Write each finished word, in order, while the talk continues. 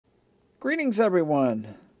Greetings,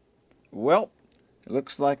 everyone. Well, it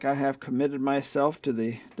looks like I have committed myself to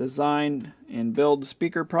the design and build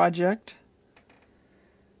speaker project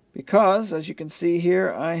because, as you can see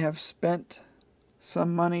here, I have spent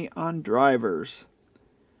some money on drivers.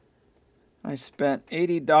 I spent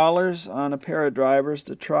 $80 on a pair of drivers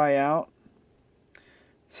to try out.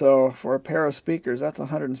 So for a pair of speakers, that's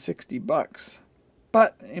 $160.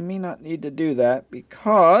 But I may not need to do that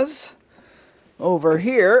because over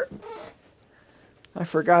here I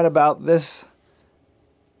forgot about this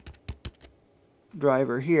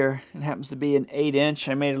driver here. It happens to be an 8-inch.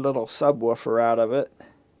 I made a little subwoofer out of it.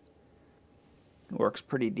 It works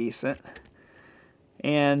pretty decent.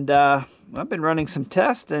 And I've been running some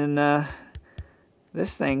tests, and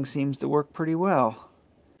this thing seems to work pretty well.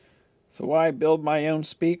 So why build my own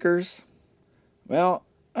speakers? Well,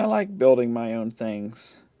 I like building my own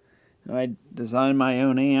things. I design my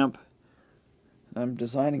own amp. I'm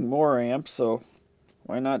designing more amps, so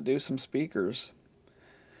why not do some speakers?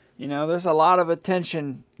 You know, there's a lot of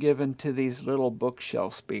attention given to these little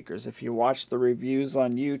bookshelf speakers. If you watch the reviews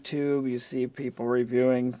on YouTube, you see people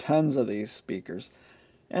reviewing tons of these speakers.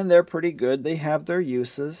 And they're pretty good. They have their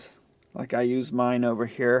uses. Like I use mine over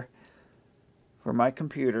here for my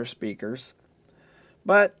computer speakers.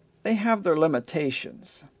 But they have their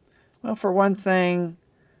limitations. Well, for one thing,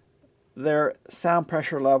 their sound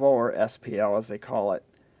pressure level, or SPL as they call it,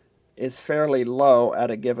 is fairly low at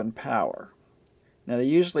a given power. Now they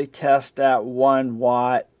usually test at 1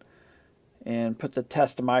 watt and put the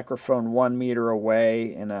test microphone 1 meter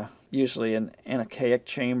away in usually an anechoic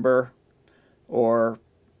chamber, or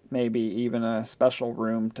maybe even a special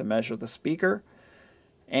room to measure the speaker.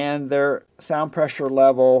 And their sound pressure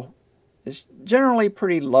level is generally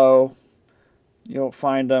pretty low. You'll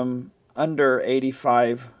find them under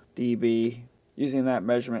 85 dB using that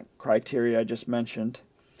measurement criteria I just mentioned.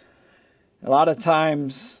 A lot of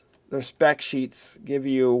times their spec sheets give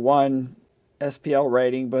you 1 SPL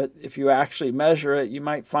rating, but if you actually measure it, you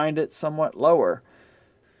might find it somewhat lower.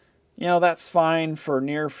 You know, that's fine for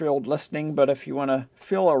near field listening, but if you want to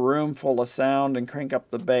fill a room full of sound and crank up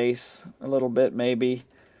the bass a little bit maybe,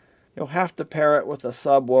 you'll have to pair it with a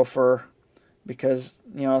subwoofer, because,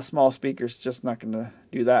 you know, a small speaker's just not going to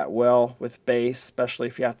do that well with bass, especially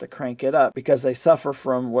if you have to crank it up, because they suffer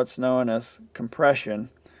from what's known as compression,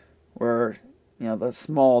 where, you know, the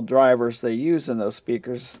small drivers they use in those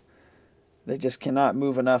speakers, they just cannot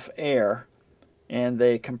move enough air, and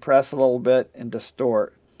they compress a little bit and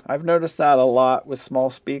distort. I've noticed that a lot with small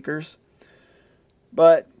speakers.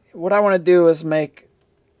 But what I want to do is make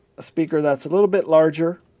a speaker that's a little bit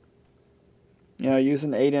larger. You know, use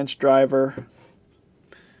an 8-inch driver.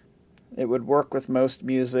 It would work with most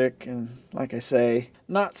music, and like I say,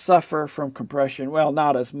 not suffer from compression. Well,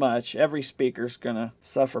 not as much. Every speaker's going to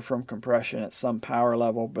suffer from compression at some power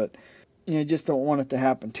level, but you just don't want it to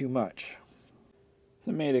happen too much.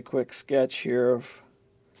 So I made a quick sketch here of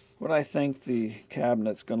what I think the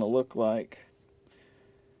cabinet's going to look like.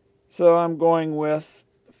 So I'm going with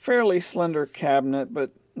a fairly slender cabinet,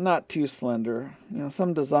 but not too slender. You know,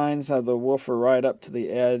 some designs have the woofer right up to the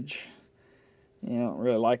edge. You don't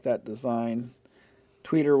really like that design.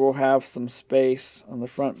 Tweeter will have some space on the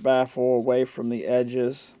front baffle away from the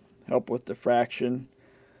edges, help with diffraction.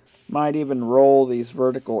 Might even roll these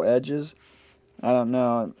vertical edges. I don't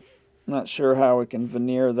know. I'm not sure how we can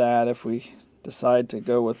veneer that if we decide to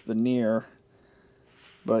go with veneer.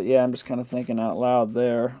 But yeah, I'm just kind of thinking out loud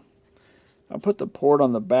there. I'll put the port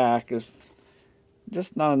on the back. There's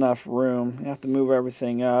just not enough room. You have to move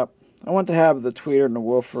everything up. I want to have the tweeter and the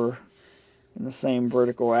woofer in the same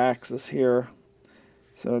vertical axis here,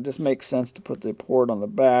 so it just makes sense to put the port on the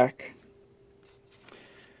back.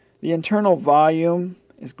 The internal volume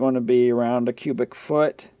is going to be around a cubic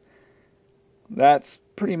foot. That's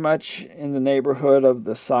pretty much in the neighborhood of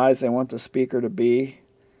the size I want the speaker to be.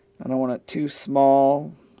 I don't want it too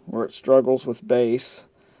small where it struggles with bass,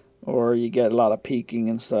 or you get a lot of peaking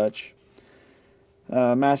and such.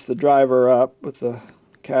 Match the driver up with the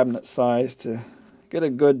cabinet size to get a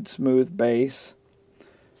good smooth bass.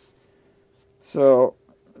 So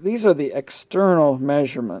these are the external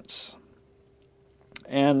measurements,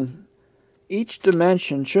 and each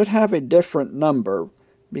dimension should have a different number,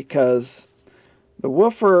 because the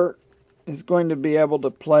woofer is going to be able to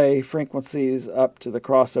play frequencies up to the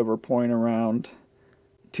crossover point around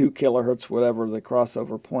 2 kilohertz, whatever the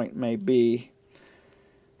crossover point may be.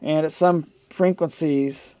 And at some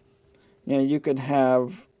frequencies, you know, you can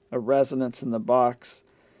have a resonance in the box,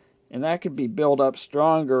 and that could be built up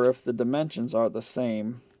stronger if the dimensions are the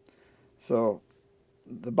same. So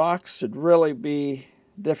the box should really be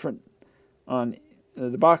different on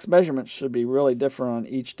the box measurements should be really different on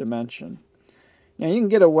each dimension. Now you can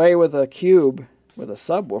get away with a cube with a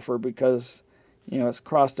subwoofer because it's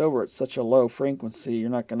crossed over at such a low frequency. You're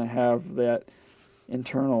not going to have that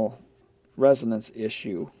internal resonance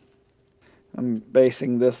issue. I'm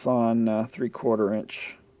basing this on 3/4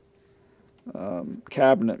 inch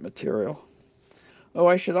cabinet material. Oh,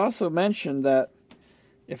 I should also mention that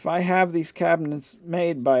if I have these cabinets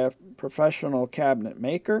made by a professional cabinet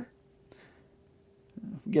maker,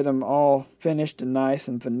 get them all finished and nice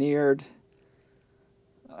and veneered,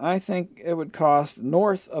 I think it would cost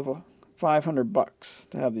north of $500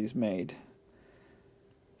 to have these made.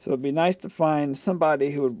 So it'd be nice to find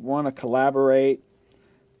somebody who would want to collaborate.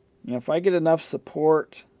 If I get enough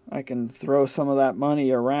support, I can throw some of that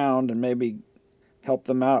money around and maybe help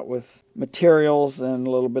them out with materials and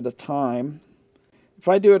a little bit of time. If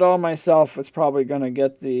I do it all myself, it's probably going to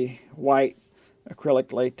get the white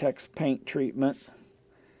acrylic latex paint treatment.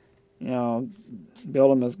 Build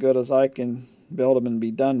them as good as I can build them and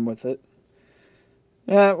be done with it.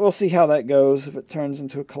 Yeah, we'll see how that goes, if it turns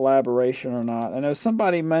into a collaboration or not. I know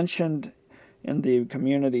somebody mentioned in the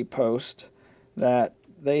community post that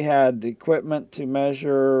they had equipment to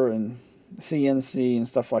measure and CNC and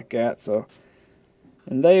stuff like that.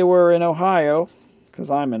 And they were in Ohio, because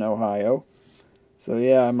I'm in Ohio. So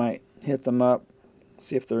yeah, I might hit them up,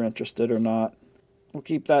 see if they're interested or not. We'll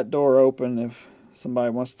keep that door open. If somebody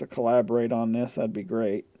wants to collaborate on this, that'd be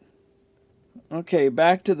great. Okay,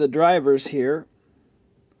 back to the drivers here.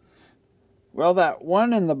 Well, that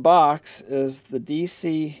one in the box is the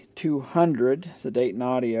DC200. It's a Dayton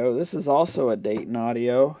Audio. This is also a Dayton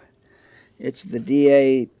Audio. It's the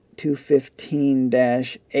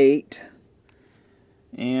DA215-8.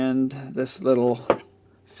 And this little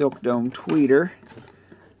Silk Dome tweeter.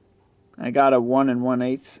 I got a 1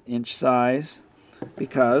 1/8 inch size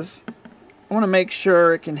because I want to make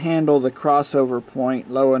sure it can handle the crossover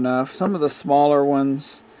point low enough. Some of the smaller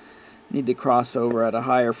ones need to cross over at a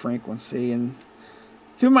higher frequency, and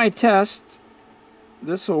through my test,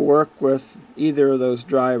 this will work with either of those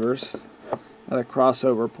drivers at a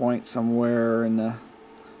crossover point somewhere in the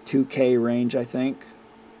 2K range, I think.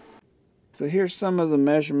 So here's some of the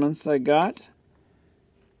measurements I got.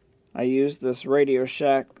 I used this Radio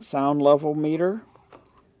Shack sound level meter.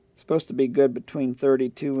 It's supposed to be good between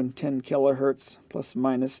 32 and 10 kilohertz plus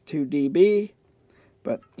minus 2 dB.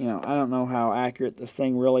 But, I don't know how accurate this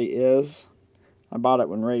thing really is. I bought it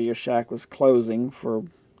when Radio Shack was closing for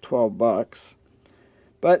 $12.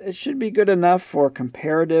 But it should be good enough for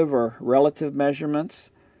comparative or relative measurements.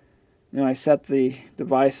 I set the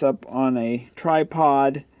device up on a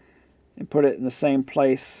tripod and put it in the same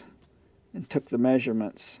place and took the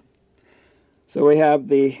measurements. So we have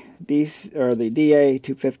the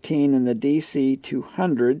DA215 and the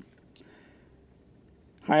DC200.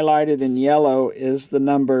 Highlighted in yellow is the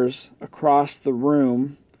numbers across the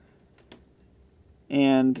room,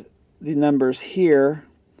 and the numbers here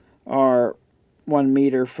are 1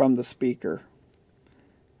 meter from the speaker.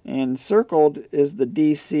 And circled is the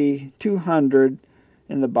DC200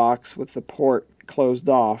 in the box with the port closed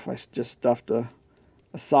off. I just stuffed a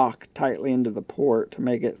sock tightly into the port to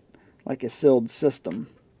make it like a sealed system.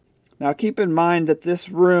 Now keep in mind that this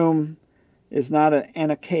room is not an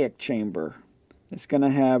anechoic chamber. It's going to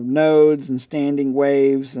have nodes and standing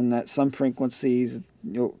waves, and at some frequencies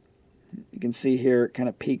you can see here it kind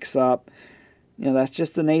of peaks up. That's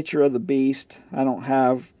just the nature of the beast. I don't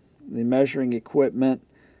have the measuring equipment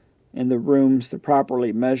in the rooms to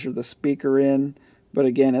properly measure the speaker in, but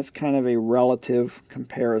again, it's kind of a relative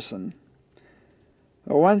comparison.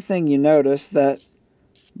 One thing you notice that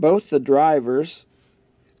both the drivers,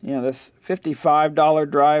 this $55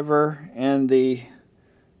 driver and the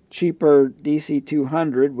cheaper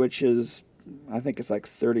DC200, which is, I think it's like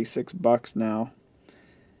 $36 now.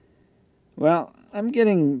 Well, I'm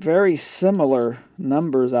getting very similar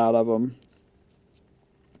numbers out of them.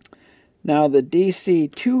 Now the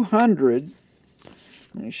DC200,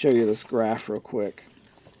 let me show you this graph real quick.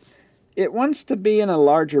 It wants to be in a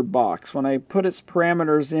larger box. When I put its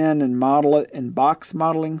parameters in and model it in box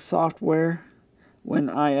modeling software,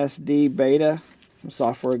 WinISD Beta, some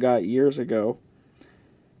software I got years ago,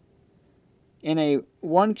 in a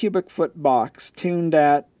 1 cubic foot box tuned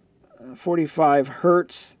at 45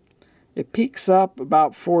 hertz, it peaks up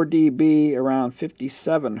about 4 dB around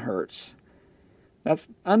 57 hertz. That's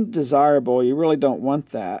undesirable. You really don't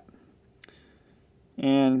want that.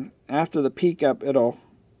 And after the peak up, it'll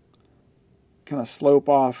kind of slope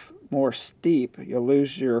off more steep. You'll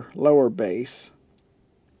lose your lower bass.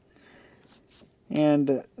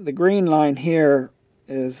 And the green line here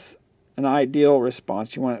is an ideal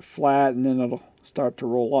response. You want it flat, and then it'll start to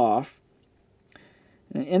roll off.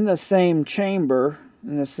 And in the same chamber,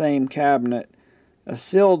 in the same cabinet, a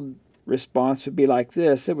sealed response would be like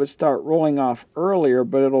this. It would start rolling off earlier,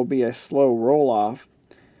 but it'll be a slow roll off.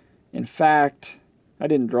 In fact, I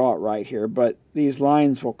didn't draw it right here, but these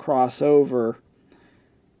lines will cross over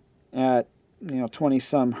at 20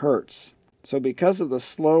 some hertz. So because of the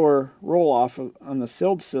slower roll off on the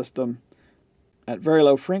sealed system at very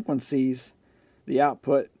low frequencies, the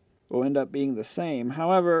output will end up being the same.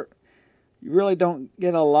 However, you really don't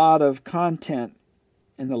get a lot of content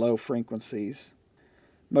in the low frequencies.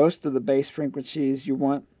 Most of the base frequencies you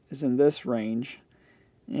want is in this range,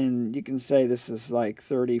 and you can say this is like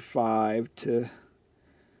 35 to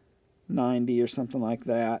 90 or something like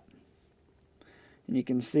that. And you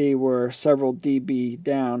can see we're several dB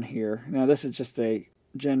down here. Now this is just a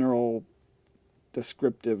general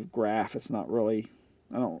descriptive graph. It's not really,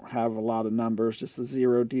 I don't have a lot of numbers, just a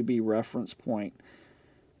 0 dB reference point.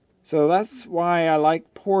 So that's why I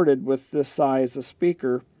like ported with this size of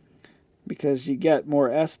speaker, because you get more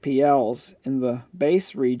SPLs in the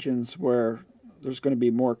base regions where there's going to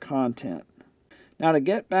be more content. Now to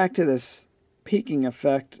get back to this peaking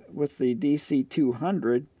effect with the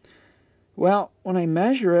DC200, well, when I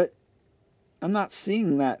measure it, I'm not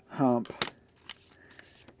seeing that hump.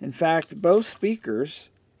 In fact, both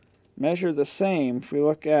speakers measure the same. If we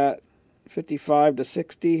look at 55 to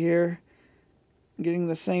 60 here, I'm getting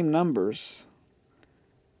the same numbers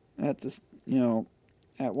at this,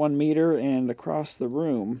 at 1 meter and across the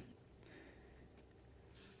room.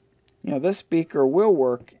 This speaker will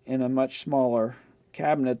work in a much smaller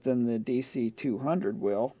cabinet than the DC200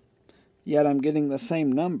 will, yet I'm getting the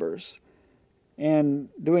same numbers. And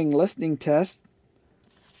doing listening tests,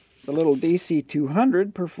 the little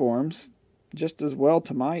DC200 performs just as well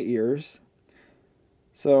to my ears.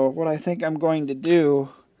 So what I think I'm going to do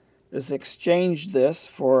is exchange this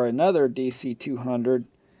for another DC200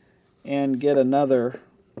 and get another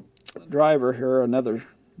driver here, another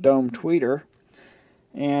dome tweeter,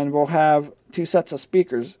 and we'll have two sets of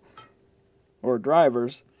speakers or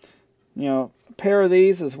drivers. A pair of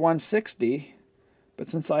these is $160, but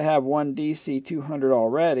since I have one DC200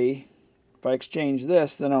 already, if I exchange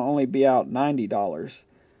this, then I'll only be out $90.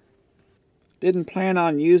 Didn't plan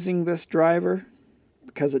on using this driver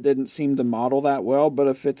because it didn't seem to model that well, but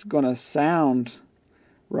if it's going to sound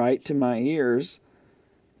right to my ears,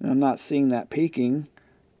 and I'm not seeing that peaking,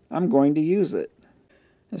 I'm going to use it.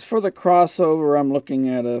 As for the crossover, I'm looking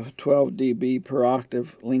at a 12 dB per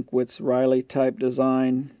octave Linkwitz-Riley type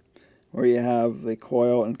design, where you have the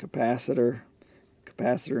coil and capacitor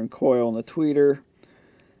and coil in the tweeter.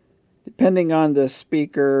 Depending on the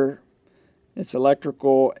speaker, its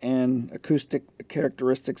electrical and acoustic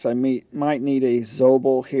characteristics, I might need a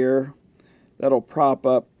Zobel here. That'll prop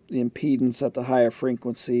up the impedance at the higher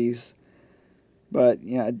frequencies. But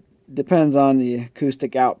it depends on the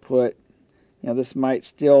acoustic output. This might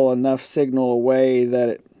steal enough signal away that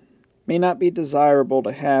it may not be desirable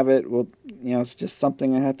to have it. Well, it's just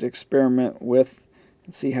something I have to experiment with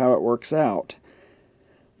and see how it works out.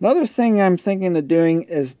 Another thing I'm thinking of doing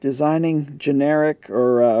is designing generic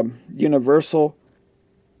or universal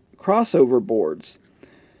crossover boards.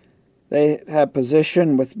 They have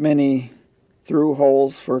position with many through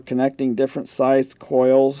holes for connecting different sized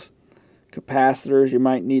coils. Capacitors, you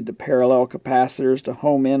might need the parallel capacitors to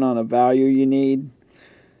home in on a value you need.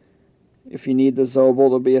 If you need the Zobel,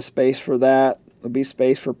 there'll be a space for that. There'll be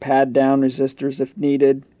space for pad down resistors if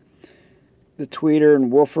needed. The tweeter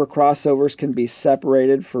and woofer crossovers can be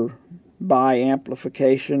separated for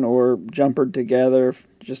bi-amplification or jumpered together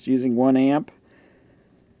just using 1 amp.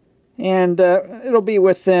 And it'll be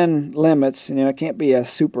within limits. It can't be a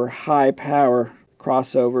super high power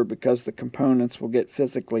crossover because the components will get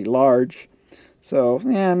physically large. So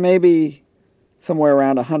maybe somewhere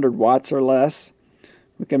around 100 watts or less.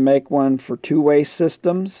 We can make one for 2-way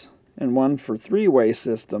systems and one for 3-way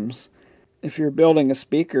systems. If you're building a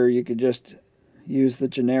speaker, you could just use the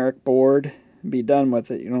generic board and be done with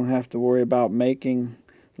it. You don't have to worry about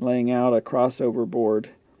laying out a crossover board.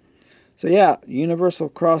 So universal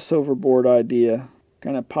crossover board idea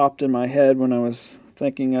kind of popped in my head when I was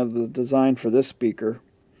thinking of the design for this speaker.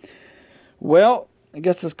 Well, I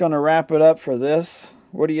guess it's going to wrap it up for this.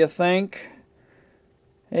 What do you think?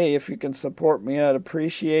 Hey, if you can support me, I'd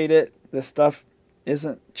appreciate it. This stuff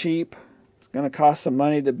isn't cheap. It's going to cost some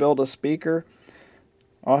money to build a speaker.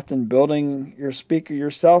 Often building your speaker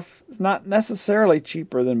yourself is not necessarily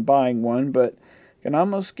cheaper than buying one, but I can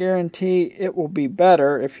almost guarantee it will be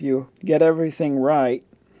better if you get everything right.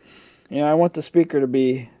 I want the speaker to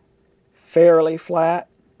be fairly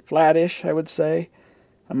flattish, I would say.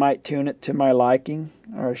 I might tune it to my liking,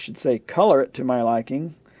 or I should say color it to my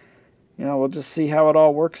liking. You know, we'll just see how it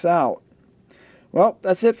all works out. Well,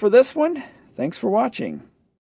 that's it for this one. Thanks for watching.